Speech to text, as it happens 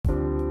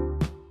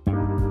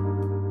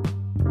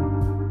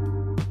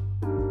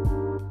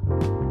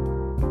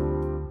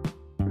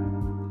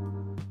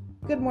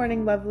Good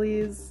morning,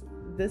 lovelies.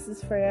 This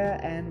is Freya,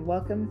 and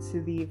welcome to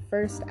the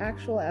first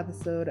actual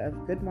episode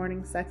of Good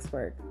Morning Sex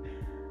Work.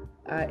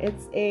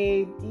 It's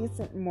a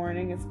decent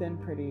morning. It's been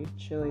pretty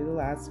chilly the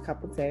last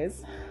couple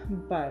days,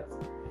 but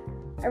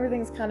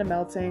everything's kind of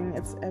melting.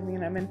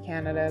 I'm in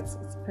Canada.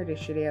 It's pretty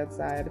shitty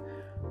outside.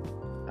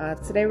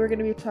 Today we're going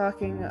to be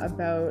talking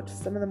about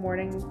some of the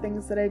morning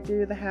things that I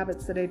do, the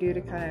habits that I do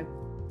to kind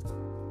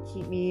of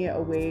keep me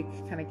awake,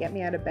 kind of get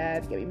me out of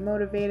bed, get me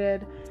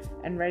motivated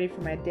and ready for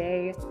my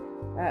day.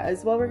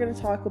 As well, we're going to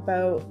talk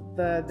about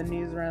the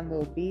news around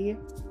Lil B.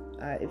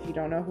 If you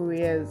don't know who he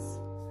is,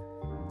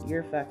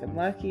 you're fucking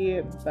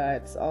lucky,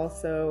 but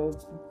also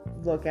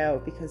look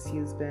out because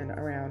he's been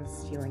around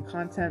stealing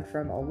content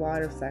from a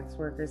lot of sex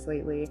workers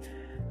lately.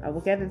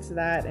 We'll get into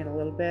that in a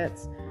little bit.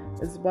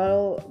 As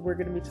well, we're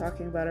going to be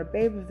talking about our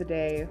babe of the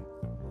day,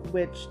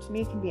 which to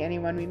me can be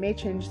anyone. We may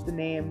change the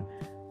name,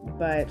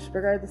 but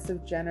regardless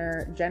of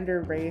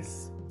gender,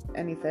 race,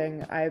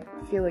 anything, I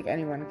feel like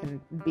anyone can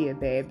be a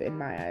babe, in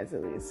my eyes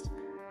at least.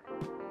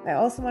 I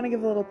also want to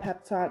give a little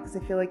pep talk because I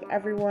feel like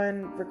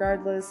everyone,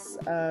 regardless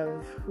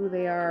of who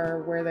they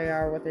are, where they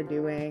are, what they're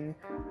doing,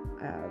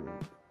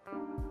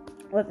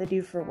 what they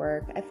do for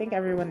work, I think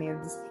everyone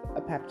needs a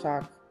pep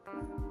talk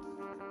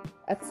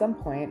at some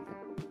point.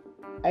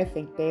 I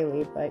think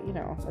daily, but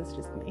that's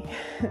just me.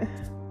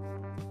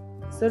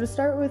 So to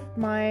start with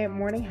my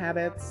morning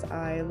habits,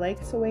 I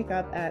like to wake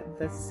up at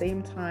the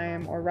same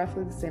time, or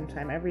roughly the same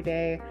time every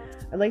day.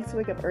 I like to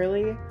wake up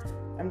early.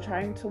 I'm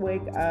trying to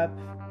wake up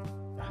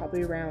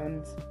probably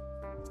around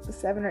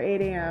 7 or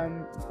 8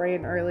 a.m., bright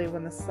and early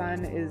when the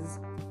sun is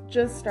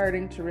just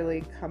starting to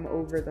really come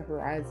over the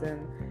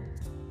horizon.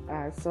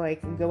 So I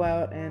can go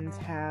out and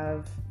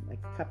have like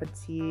a cup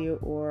of tea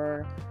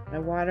or my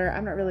water.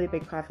 I'm not really a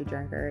big coffee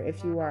drinker.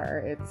 If you are,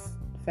 it's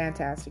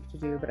fantastic to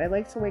do, but I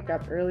like to wake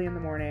up early in the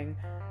morning,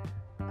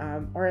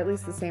 or at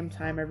least the same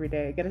time every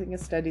day. Getting a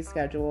steady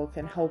schedule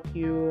can help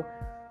you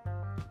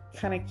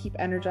kind of keep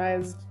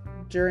energized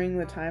during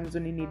the times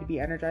when you need to be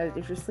energized.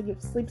 If your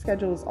sleep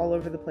schedule is all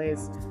over the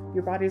place,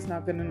 your body's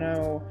not going to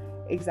know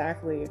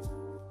exactly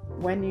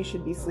when you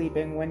should be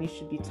sleeping, when you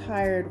should be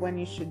tired, when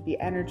you should be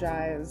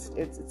energized.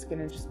 It's going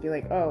to just be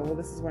like, oh, well,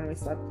 this is when we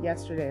slept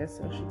yesterday,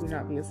 so should we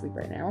not be asleep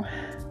right now?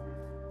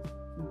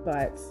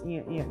 But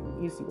you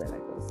see where that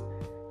goes.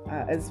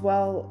 As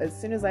well, as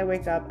soon as I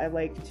wake up, I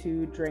like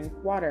to drink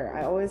water.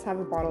 I always have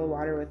a bottle of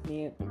water with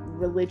me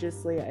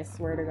religiously. I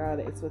swear to God,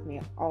 it's with me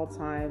at all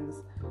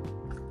times.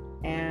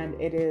 And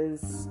it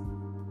is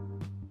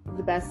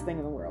the best thing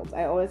in the world.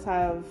 I always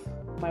have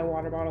my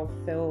water bottle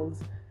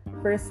filled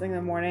first thing in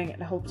the morning.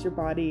 It helps your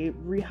body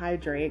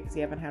rehydrate because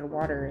you haven't had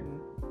water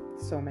in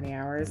so many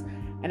hours.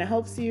 And it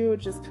helps you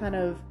just kind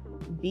of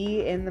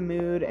be in the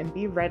mood and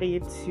be ready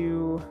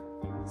to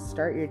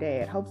start your day.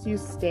 It helps you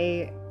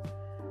stay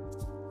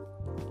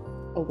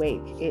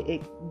awake.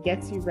 It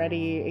gets you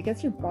ready. It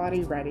gets your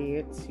body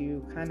ready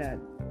to kind of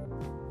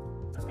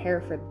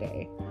prepare for the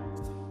day.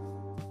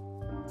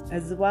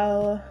 As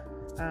well,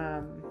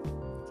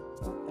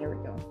 there we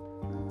go.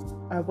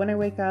 When I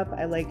wake up,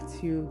 I like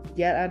to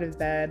get out of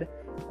bed.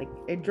 Like,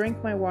 I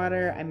drink my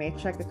water. I may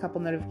check a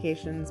couple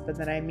notifications, but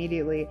then I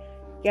immediately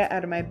get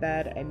out of my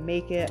bed. I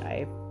make it.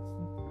 I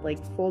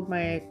fold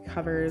my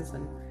covers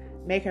and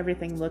make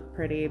everything look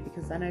pretty,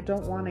 because then I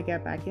don't want to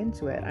get back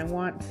into it. I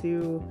want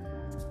to,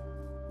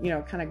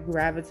 kind of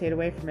gravitate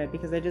away from it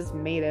because I just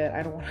made it.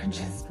 I don't want to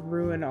just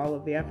ruin all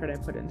of the effort I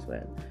put into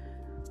it.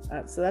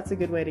 So that's a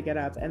good way to get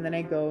up. And then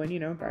I go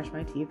and, brush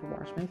my teeth and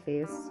wash my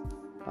face,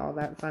 all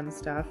that fun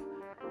stuff.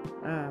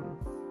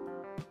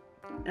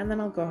 And then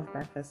I'll go have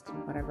breakfast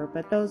and whatever.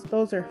 But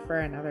those are for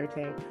another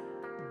day.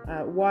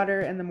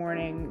 Water in the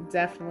morning,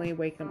 definitely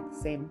wake up at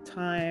the same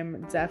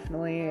time.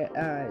 Definitely,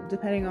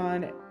 depending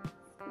on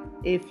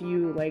if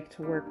you like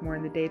to work more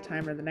in the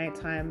daytime or the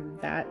nighttime,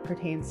 that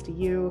pertains to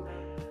you.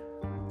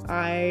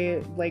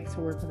 I like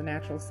to work with the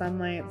natural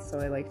sunlight, so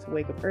I like to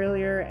wake up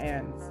earlier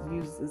and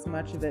use as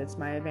much of it to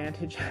my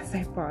advantage as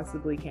I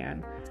possibly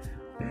can.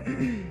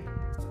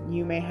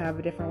 You may have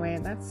a different way,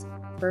 and that's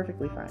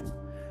perfectly fine.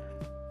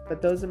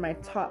 But those are my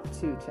top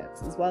 2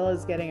 tips, as well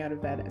as getting out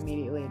of bed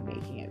immediately and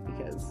making it,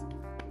 because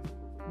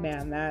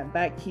man,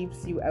 that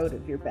keeps you out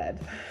of your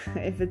bed.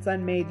 If it's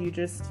unmade, you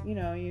just,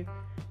 you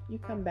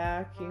come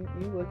back, you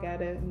look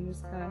at it, and you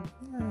just kind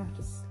of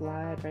just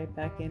slide right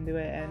back into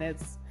it, and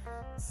it's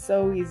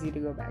so easy to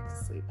go back to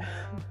sleep.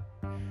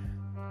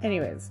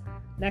 Anyways,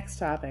 next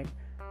topic.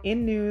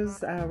 In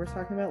news, we're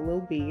talking about Lil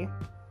B.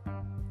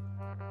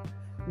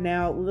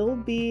 Now, Lil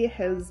B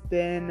has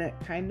been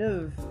kind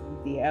of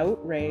the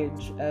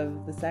outrage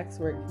of the sex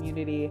work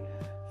community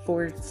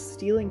for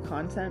stealing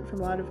content from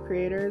a lot of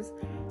creators.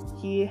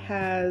 He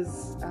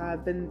has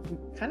been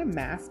kind of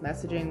mass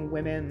messaging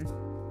women.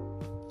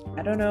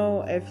 I don't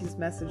know if he's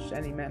messaged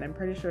any men. I'm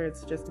pretty sure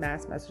it's just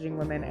mass messaging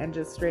women and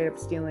just straight up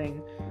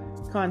stealing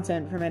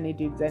content from any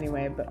dudes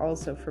anyway, but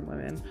also from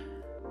women.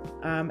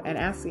 And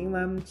asking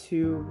them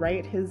to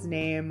write his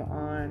name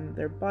on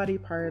their body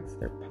parts,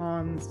 their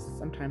palms,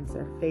 sometimes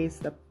their face,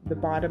 the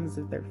bottoms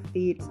of their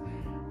feet,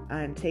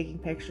 and taking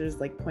pictures,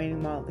 like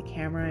pointing them out at the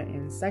camera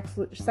in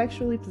sexually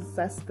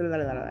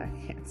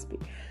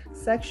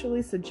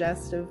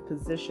suggestive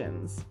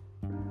positions.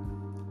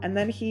 And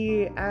then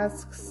he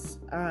asks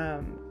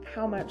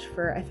how much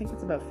for, I think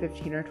it's about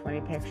 15 or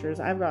 20 pictures.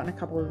 I've gotten a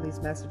couple of these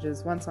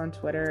messages, once on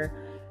Twitter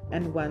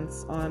and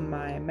once on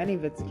my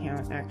ManyVids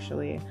account,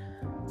 actually.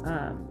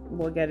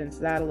 We'll get into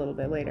that a little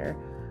bit later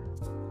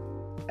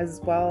as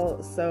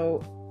well.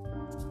 So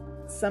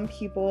some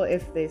people,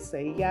 if they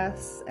say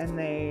yes and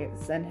they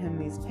send him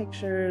these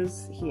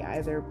pictures, he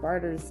either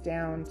barters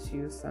down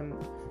to some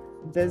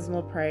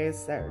abysmal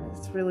price that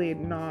it's really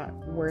not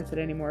worth it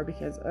anymore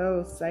because,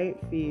 site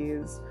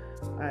fees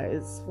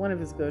is one of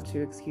his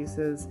go-to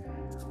excuses.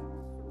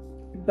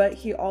 But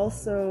he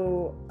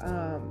also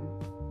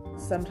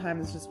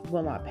sometimes just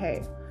will not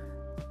pay.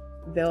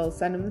 They'll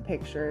send him the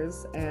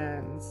pictures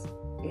and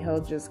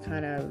he'll just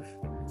kind of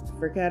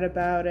forget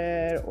about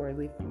it or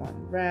leave them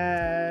on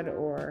read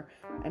or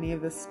any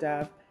of this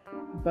stuff.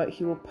 But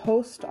he will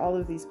post all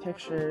of these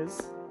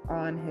pictures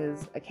on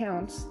his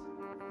account,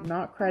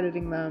 not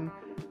crediting them,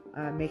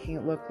 making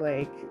it look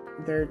like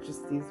they're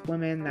just these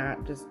women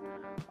that just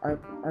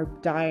are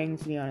dying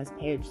to be on his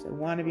page. They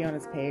want to be on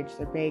his page.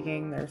 They're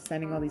begging. They're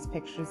sending all these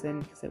pictures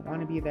in because they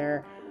want to be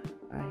there.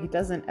 He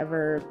doesn't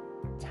ever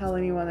tell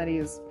anyone that he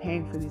is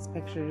paying for these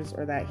pictures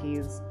or that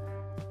he's,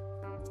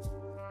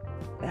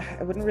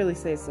 I wouldn't really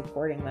say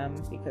supporting them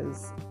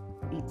because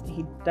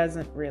he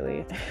doesn't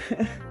really.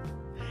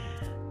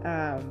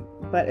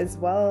 But as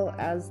well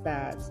as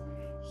that,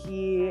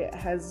 he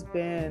has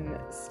been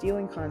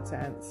stealing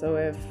content. So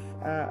if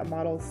a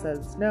model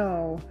says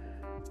no,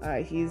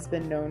 he's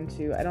been known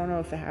to, I don't know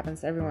if it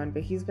happens to everyone,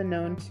 but he's been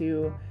known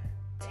to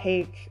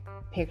take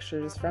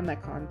pictures from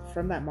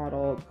that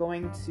model,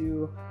 going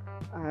to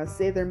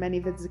say their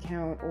ManyVids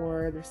account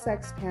or their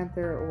Sex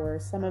Panther or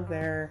some of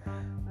their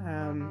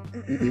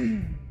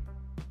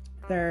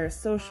their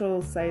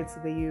social sites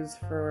that they use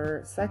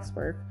for sex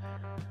work,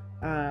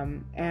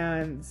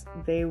 and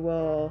they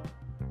will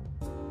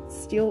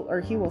steal, or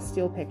he will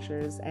steal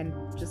pictures and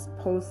just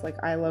post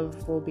like "I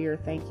love Lil B" or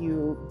 "Thank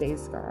you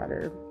Base God"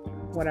 or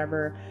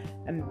whatever,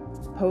 and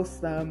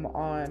post them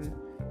on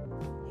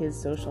his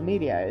social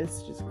media.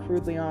 It's just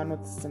crudely on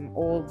with some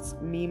old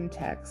meme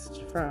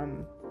text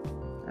from,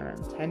 I don't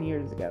know, 10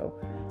 years ago,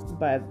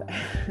 but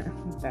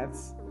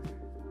that's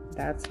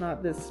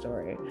not this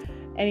story.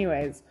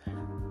 Anyways,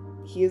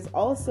 he's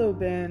also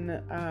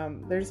been,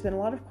 there's been a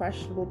lot of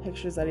questionable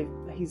pictures that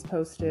he's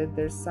posted.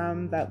 There's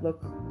some that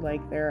look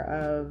like they're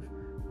of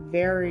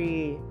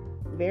very,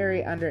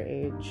 very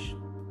underage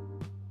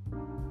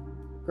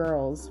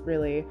girls,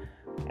 really.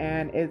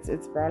 And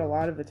it's brought a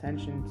lot of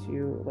attention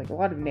to, like, a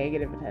lot of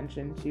negative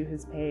attention to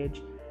his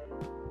page.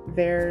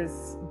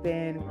 There's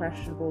been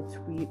questionable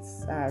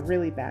tweets,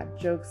 really bad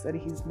jokes that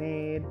he's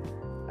made,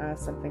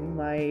 something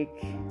like,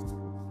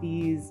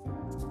 "These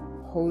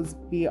hoes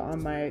be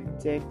on my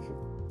dick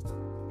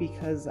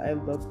because I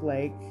look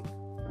like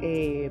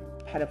a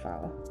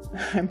pedophile."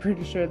 I'm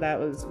pretty sure that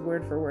was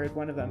word for word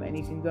one of them, and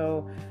you can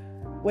go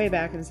way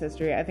back in his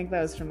history. I think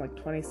that was from like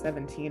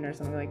 2017 or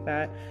something like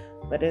that,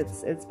 but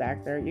it's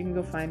back there. You can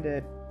go find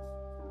it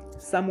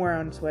somewhere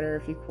on Twitter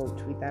if you quote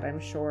tweet that, I'm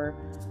sure.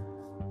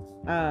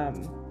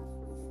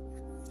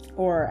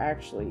 Or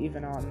actually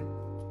even on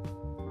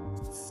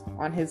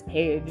his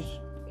page,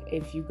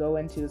 if you go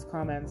into his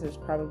comments, there's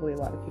probably a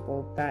lot of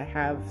people that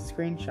have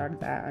screenshotted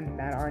that and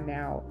that are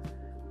now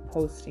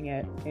posting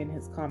it in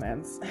his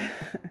comments.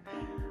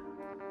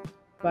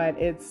 But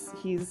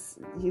he's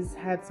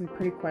had some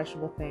pretty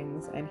questionable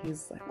things, and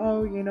he's like,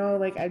 "Oh,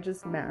 like, I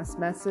just mass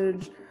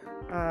message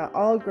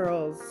all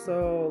girls,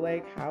 so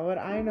like, how would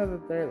I know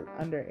that they're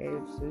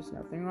underage? There's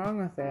nothing wrong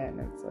with it."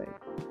 And it's like,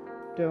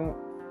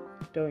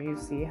 don't you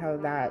see how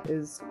that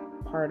is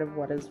part of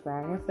what is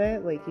wrong with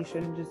it? Like, you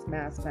shouldn't just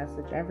mass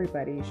message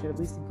everybody. You should at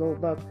least go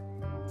look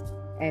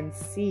and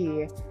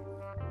see,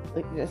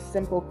 like, a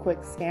simple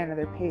quick scan of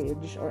their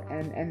page,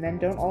 and then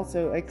don't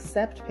also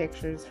accept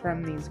pictures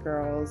from these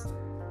girls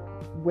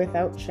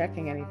without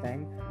checking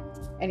anything.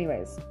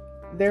 Anyways,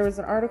 there was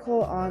an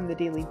article on the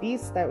Daily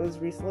Beast that was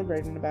recently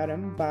written about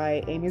him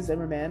by Amy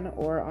Zimmerman,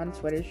 or on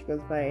Twitter she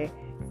goes by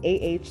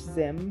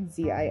AHZim,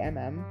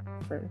 ZIMM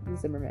for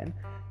Zimmerman,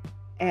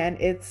 and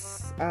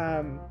it's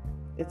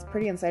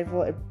pretty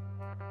insightful. It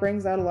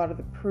brings out a lot of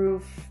the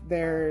proof.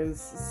 There's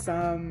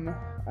some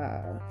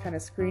kind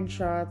of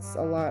screenshots,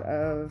 a lot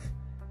of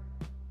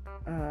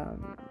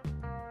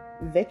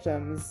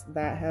victims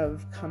that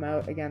have come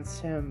out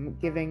against him,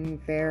 giving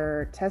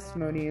their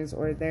testimonies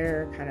or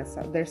their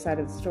side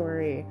of the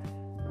story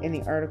in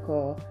the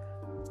article.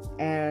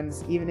 And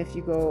even if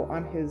you go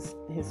on his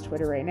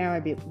Twitter right now, I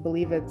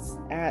believe it's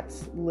at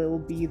Lil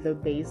B the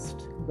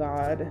Based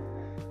God.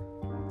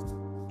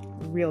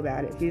 Real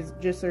bad. If you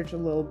just search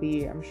Lil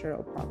B, I'm sure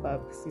it'll pop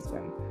up because he's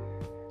been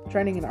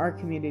trending in our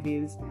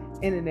communities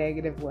in a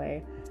negative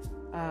way.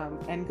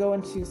 And go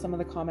into some of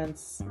the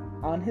comments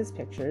on his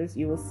pictures.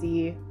 You will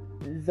see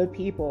the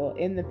people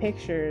in the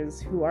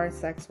pictures who are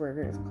sex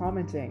workers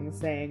commenting,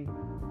 saying,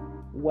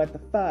 "What the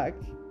fuck?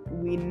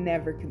 we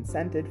never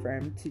consented for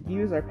him to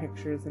use our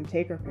pictures and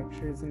take our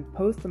pictures and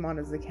post them on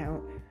his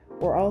account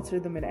or alter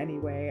them in any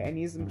way and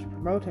use them to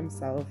promote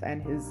himself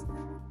and his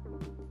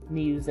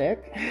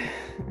music.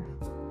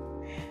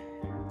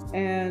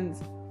 And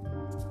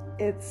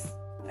it's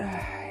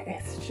a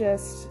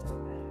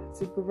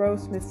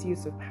gross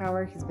misuse of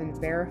power. He's been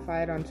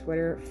verified on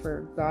Twitter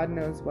for God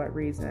knows what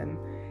reason.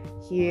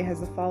 He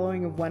has a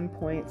following of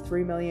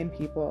 1.3 million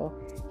people.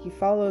 He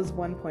follows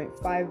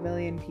 1.5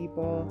 million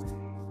people.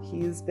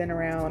 He's been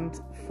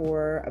around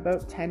for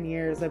about 10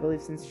 years, I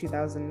believe, since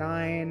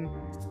 2009.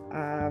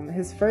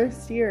 His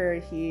first year,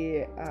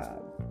 he,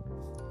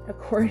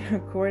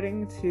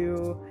 according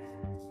to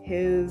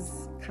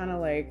his kind of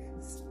like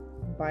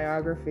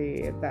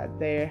biography that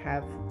they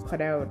have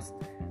put out,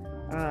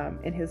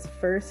 in his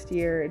first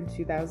year in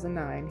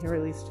 2009, he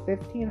released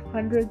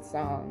 1,500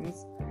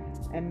 songs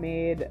and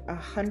made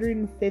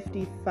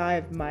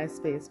 155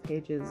 MySpace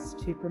pages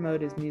to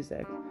promote his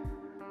music.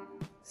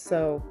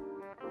 So,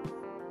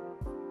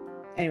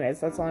 anyways,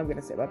 that's all I'm going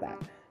to say about that.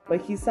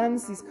 But he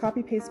sends these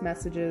copy-paste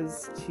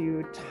messages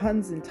to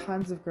tons and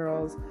tons of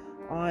girls.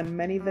 On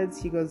many vids,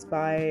 he goes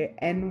by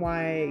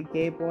NY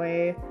Gay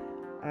Boy,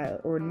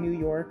 or New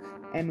York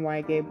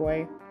NY Gay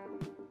Boy.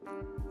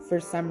 For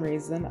some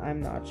reason,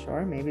 I'm not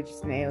sure. Maybe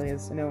just an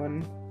alias no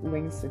one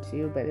links it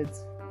to, but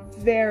it's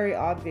very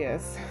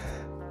obvious.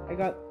 I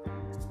got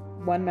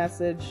one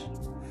message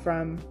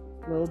from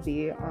Lil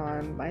B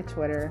on my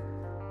Twitter,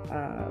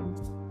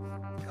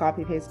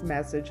 copy-paste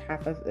message,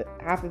 half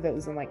of it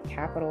was in like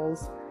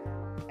capitals,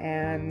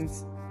 and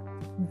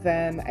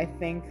then I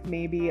think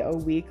maybe a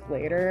week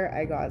later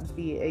I got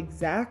the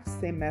exact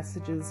same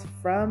messages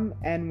from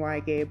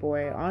NY Gay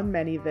Boy on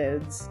many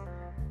vids,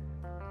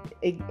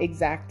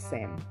 exact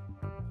same,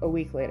 a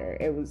week later.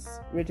 It was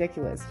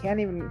ridiculous. He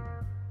hadn't even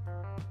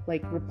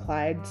like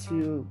replied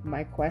to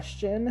my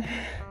question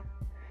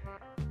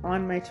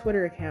on my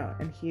Twitter account,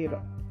 and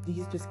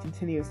he's just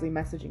continuously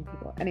messaging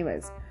people.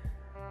 Anyways,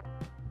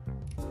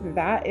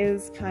 that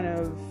is kind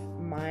of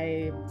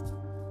my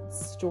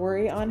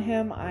story on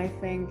him. I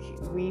think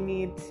we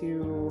need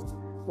to,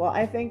 well,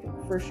 I think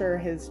for sure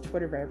his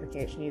Twitter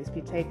verification needs to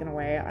be taken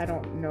away. I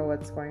don't know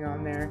what's going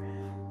on there.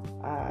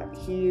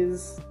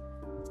 He's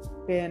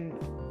been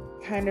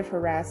kind of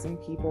harassing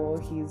people.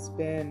 He's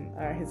been,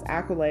 his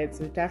acolytes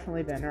have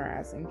definitely been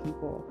harassing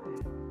people.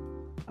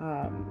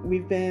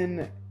 We've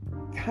been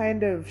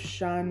kind of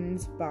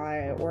shunned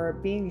by, or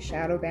being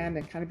shadow banned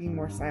and kind of being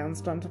more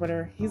silenced on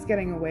Twitter. He's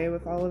getting away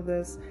with all of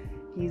this.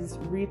 He's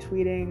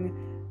retweeting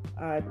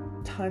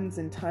tons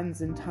and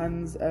tons and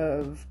tons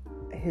of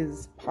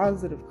his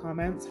positive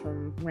comments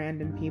from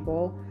random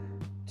people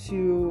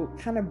to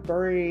kind of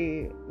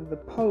bury the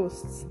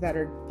posts that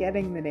are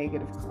getting the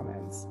negative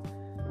comments.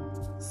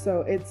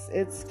 So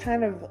it's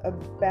kind of a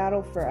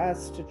battle for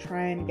us to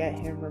try and get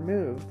him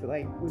removed.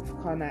 Like, we've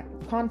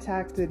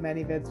contacted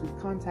many vids, we've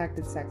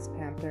contacted Sex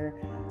Panther,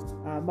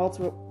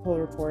 multiple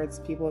reports,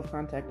 people have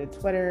contacted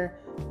Twitter,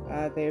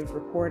 they've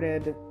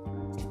reported,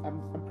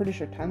 I'm pretty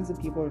sure tons of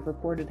people have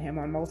reported him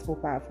on multiple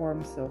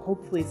platforms, so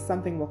hopefully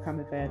something will come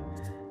of it.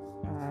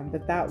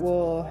 But that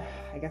will,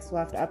 I guess we'll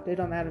have to update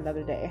on that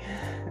another day.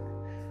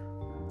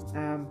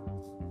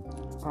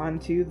 On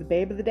to the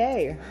babe of the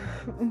day.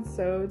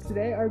 So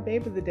today our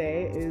babe of the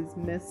day is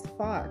Miss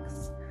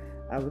Fox,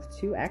 with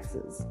 2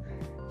 X's.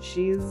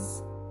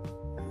 She's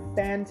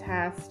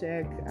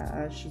fantastic.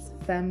 She's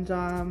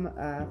femdom,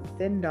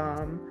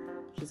 findom.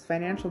 She's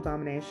financial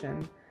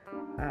domination,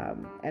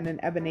 and an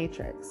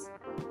ebonytrix.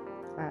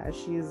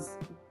 She's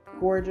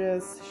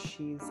gorgeous.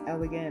 She's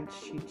elegant.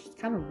 She just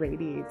kind of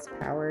radiates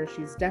power.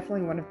 She's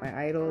definitely one of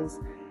my idols.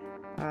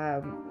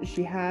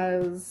 She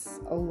has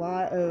a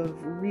lot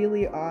of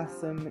really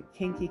awesome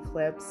kinky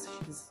clips.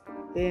 She's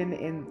been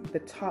in the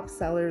top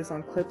sellers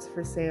on Clips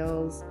for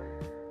Sale,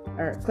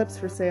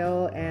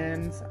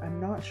 and I'm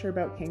not sure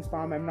about Kink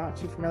Bomb. I'm not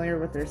too familiar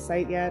with their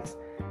site yet,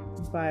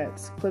 but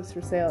Clips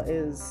for Sale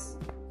is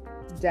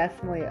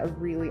definitely a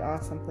really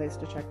awesome place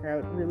to check her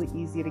out. Really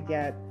easy to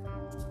get.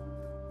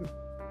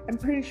 I'm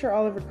pretty sure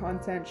all of her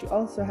content. She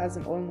also has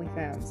an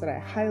OnlyFans that I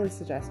highly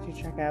suggest you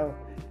check out.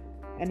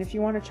 And if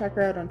you want to check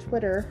her out on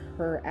Twitter,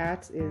 her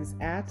 @ is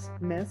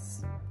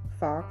 @Miss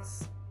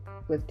Fox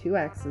with 2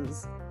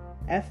 X's,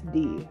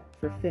 FD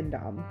for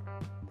Findom,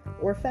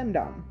 or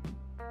Femdom.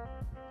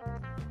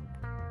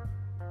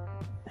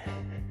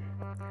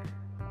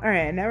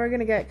 Alright, now we're going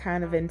to get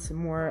kind of into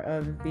more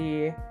of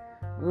the,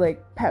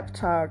 like, pep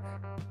talk,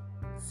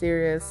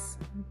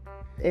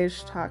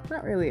 serious-ish talk.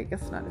 Not really, I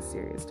guess not a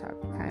serious talk,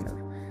 kind of.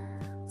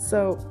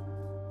 So,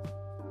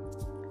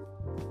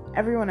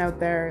 everyone out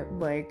there,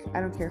 like,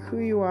 I don't care who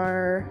you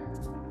are,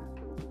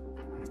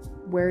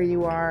 where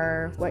you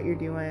are, what you're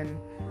doing,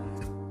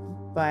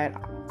 but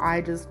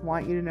I just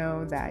want you to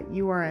know that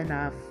you are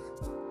enough.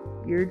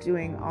 You're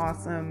doing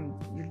awesome.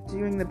 You're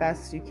doing the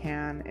best you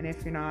can, and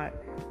if you're not,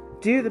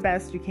 do the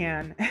best you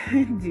can.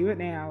 Do it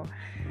now.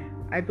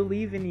 I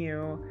believe in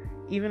you,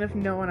 even if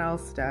no one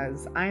else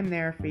does. I'm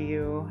there for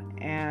you,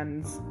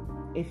 and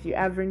if you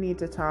ever need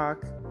to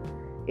talk,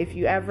 If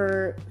you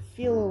ever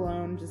feel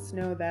alone, just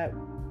know that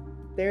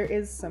there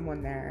is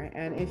someone there.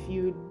 And if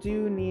you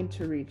do need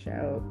to reach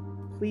out,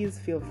 please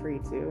feel free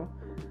to.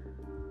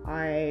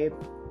 I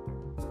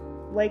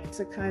like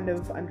to kind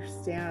of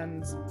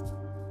understand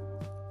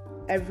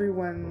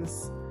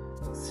everyone's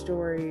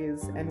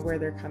stories and where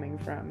they're coming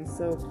from.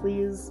 So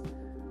please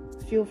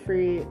feel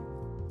free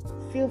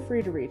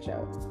to reach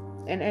out.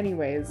 And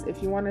anyways,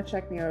 if you want to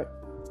check me out,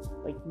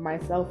 like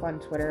myself on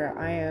Twitter,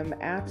 I am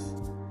at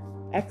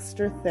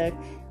extra thick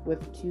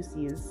with 2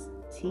 C's,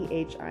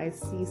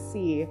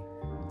 THICC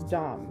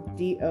Dom,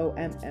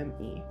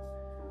 DOMME.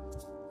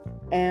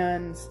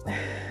 And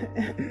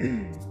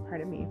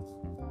pardon me.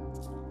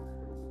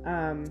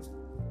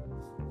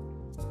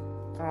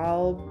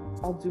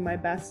 I'll do my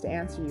best to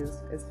answer you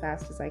as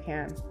fast as I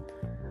can.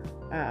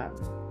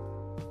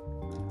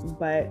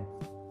 But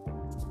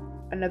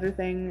another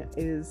thing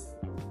is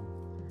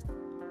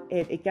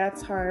it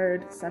gets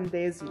hard. Some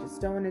days you just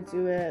don't want to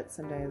do it.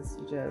 Some days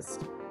you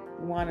just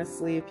want to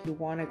sleep. You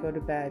want to go to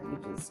bed. You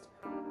just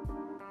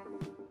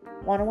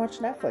want to watch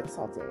Netflix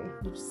all day.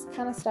 You just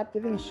kind of stop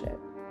giving a shit.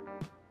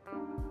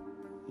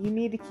 You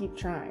need to keep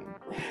trying.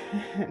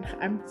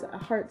 I'm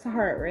heart to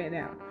heart right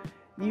now.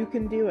 You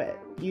can do it.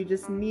 You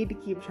just need to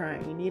keep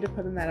trying. You need to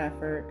put in that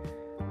effort.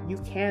 You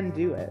can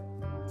do it.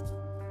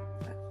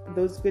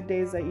 Those good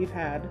days that you've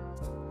had,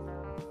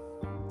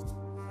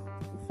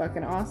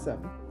 fucking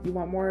awesome. You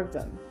want more of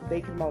them.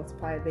 They can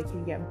multiply. They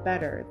can get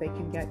better. They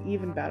can get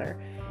even better.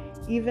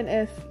 Even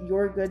if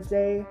your good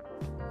day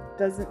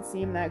doesn't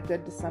seem that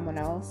good to someone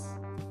else,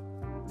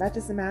 that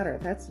doesn't matter.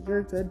 That's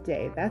your good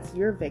day. That's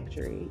your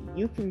victory.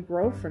 You can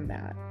grow from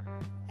that.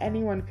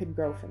 Anyone can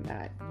grow from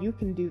that. You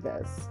can do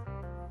this.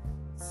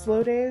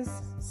 Slow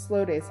days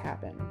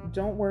happen.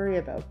 Don't worry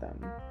about them.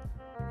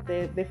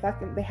 They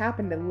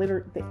happen to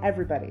literally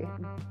everybody.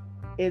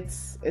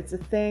 It's a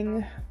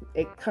thing.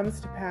 It comes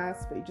to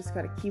pass, but you just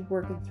gotta keep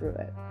working through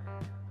it.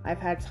 I've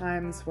had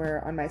times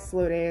where on my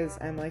slow days,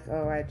 I'm like,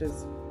 oh, I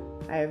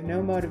have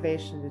no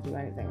motivation to do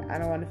anything. I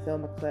don't want to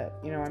film a clip.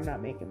 I'm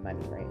not making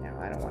money right now.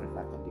 I don't want to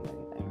fucking do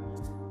anything.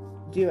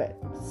 Do it.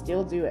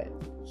 Still do it.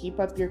 Keep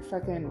up your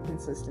fucking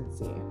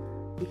consistency,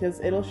 because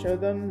it'll show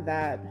them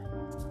that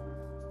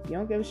you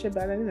don't give a shit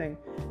about anything.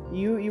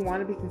 You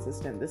want to be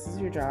consistent. This is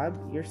your job.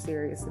 You're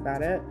serious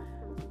about it.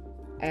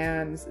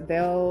 And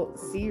they'll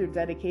see your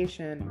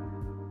dedication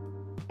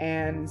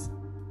and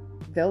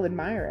they'll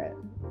admire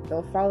it.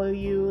 They'll follow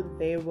you.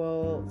 They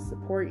will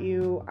support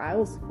you. I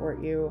will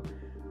support you.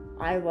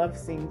 I love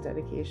seeing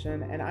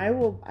dedication, and I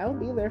will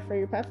be there for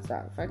your pep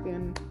talk.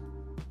 Fucking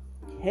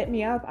hit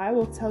me up. I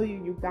will tell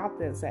you you got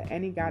this at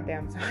any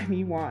goddamn time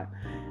you want.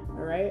 All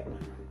right?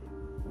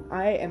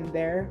 I am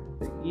there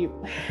for you.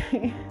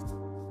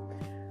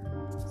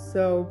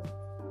 So,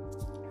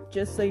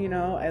 just so you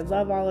know, I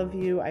love all of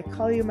you. I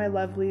call you my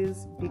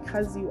lovelies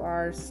because you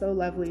are so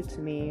lovely to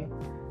me.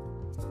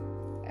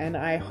 And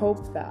I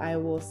hope that I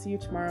will see you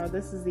tomorrow.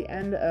 This is the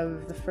end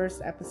of the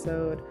first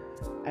episode.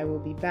 I will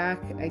be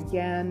back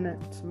again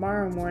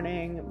tomorrow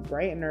morning,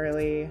 bright and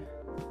early,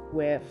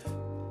 with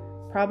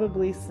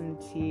probably some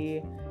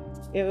tea.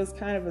 It was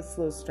kind of a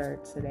slow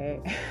start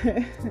today.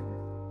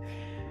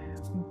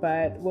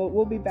 But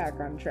we'll be back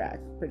on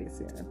track pretty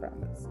soon, I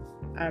promise.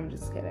 I'm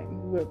just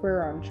kidding.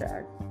 We're on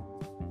track.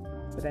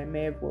 But I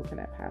may have woken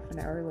up half an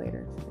hour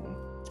later today.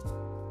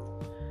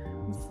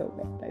 I'm so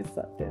bad I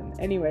slept in.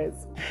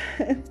 Anyways,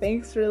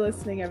 thanks for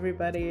listening,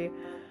 everybody.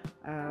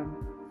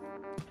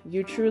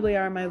 You truly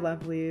are my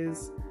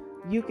lovelies.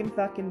 You can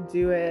fucking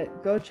do it.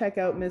 Go check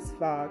out Miss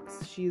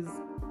Fox. She's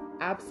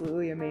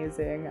absolutely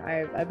amazing.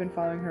 I've been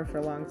following her for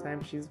a long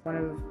time. She's one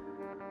of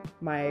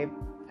my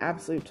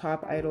absolute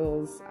top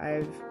idols.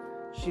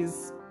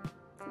 She's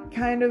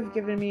kind of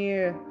given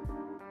me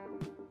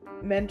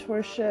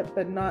mentorship,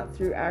 but not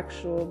through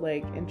actual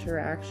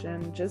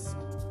interaction, just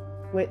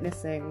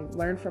witnessing,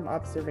 learn from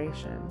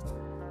observation.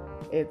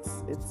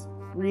 It's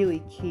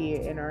really key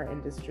in our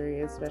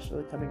industry,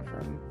 especially coming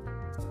from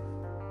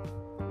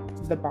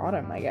the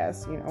bottom, I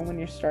guess. When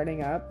you're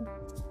starting up,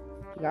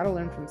 you gotta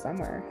learn from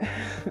somewhere.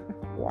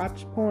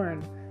 Watch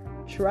porn.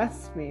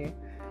 Trust me.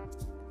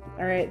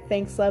 Alright,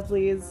 thanks,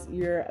 lovelies.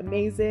 You're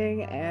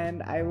amazing,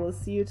 and I will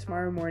see you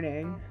tomorrow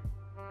morning.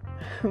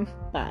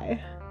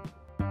 Bye.